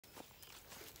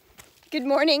Good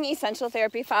morning, Essential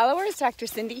Therapy followers. Dr.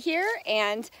 Cindy here,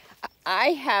 and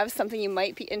I have something you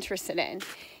might be interested in.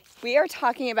 We are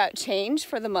talking about change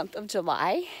for the month of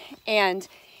July, and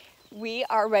we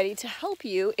are ready to help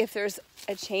you if there's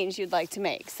a change you'd like to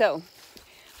make. So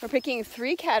we're picking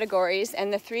 3 categories,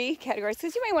 and the 3 categories,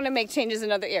 because you might want to make changes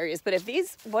in other areas, but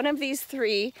if one of these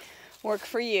 3 work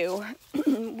for you,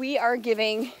 we are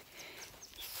giving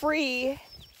free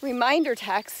reminder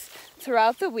texts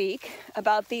throughout the week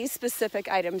about these specific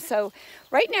items. So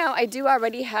right now I do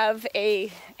already have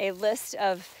a list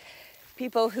of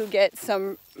people who get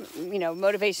some,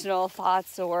 motivational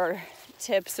thoughts or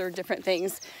tips or different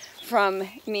things from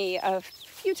me a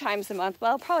few times a month.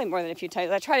 Well, probably more than a few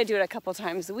times. I try to do it a couple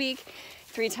times a week,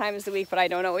 3 times a week, but I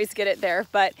don't always get it there.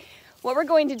 But what we're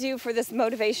going to do for this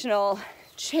motivational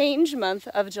change month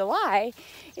of July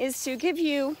is to give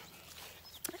you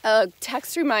a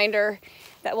text reminder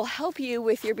that will help you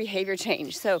with your behavior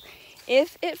change. So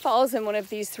if it falls in one of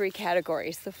these 3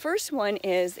 categories, the first one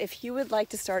is if you would like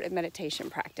to start a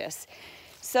meditation practice.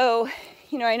 So,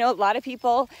 I know a lot of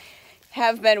people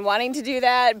have been wanting to do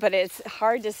that, but it's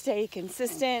hard to stay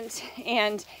consistent.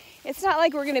 And it's not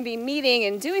like we're going to be meeting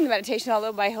and doing the meditation,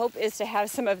 although my hope is to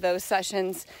have some of those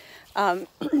sessions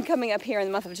coming up here in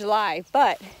the month of July.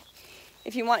 But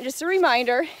if you want just a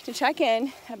reminder to check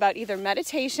in about either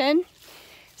meditation,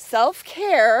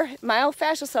 self-care,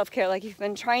 myofascial self-care, like you've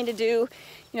been trying to do,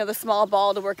 the small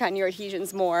ball to work on your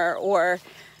adhesions more, or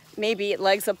maybe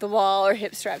legs up the wall or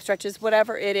hip strap stretches,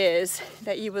 whatever it is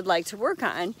that you would like to work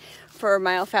on for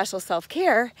myofascial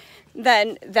self-care,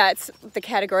 then that's the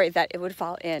category that it would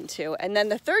fall into. And then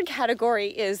the 3rd category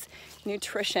is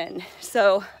nutrition.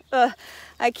 So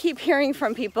I keep hearing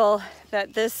from people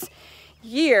that this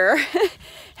year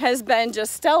has been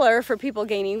just stellar for people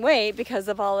gaining weight because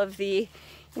of all of the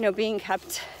being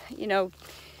kept,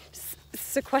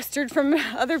 sequestered from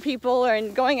other people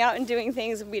and going out and doing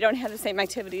things. We don't have the same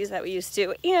activities that we used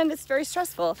to, and it's very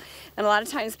stressful. And a lot of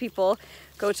times people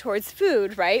go towards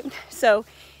food, right? So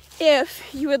if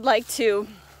you would like to,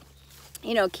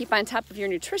 keep on top of your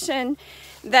nutrition,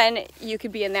 then you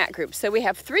could be in that group. So we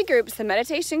have 3 groups: the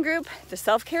meditation group, the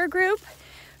self-care group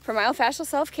for myofascial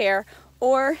self-care,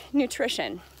 or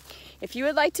nutrition. If you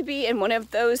would like to be in one of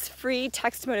those free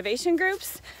text motivation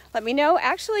groups, let me know.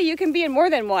 Actually, you can be in more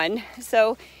than one.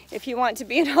 So if you want to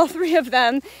be in all 3 of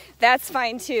them, that's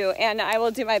fine too. And I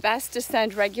will do my best to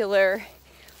send regular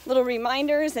little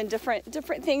reminders and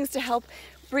different things to help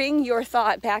bring your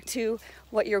thought back to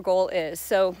what your goal is.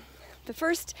 So the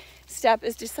first step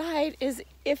is decide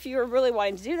if you're really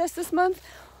wanting to do this month,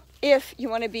 if you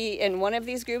want to be in one of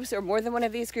these groups or more than one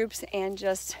of these groups, and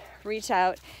just reach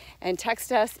out and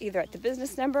text us either at the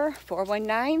business number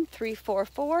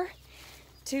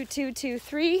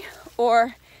 419-344-2223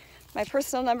 or my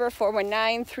personal number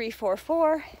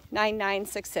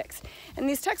 419-344-9966. And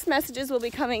these text messages will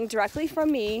be coming directly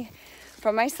from me,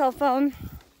 from my cell phone,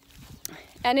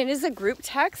 and it is a group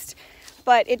text,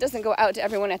 but it doesn't go out to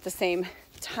everyone at the same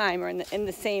time or in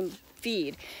the same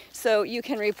feed. So you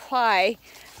can reply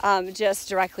just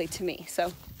directly to me.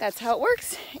 So that's how it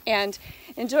works. And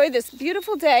enjoy this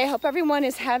beautiful day. I hope everyone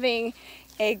is having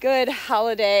a good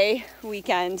holiday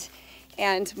weekend,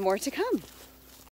 and more to come.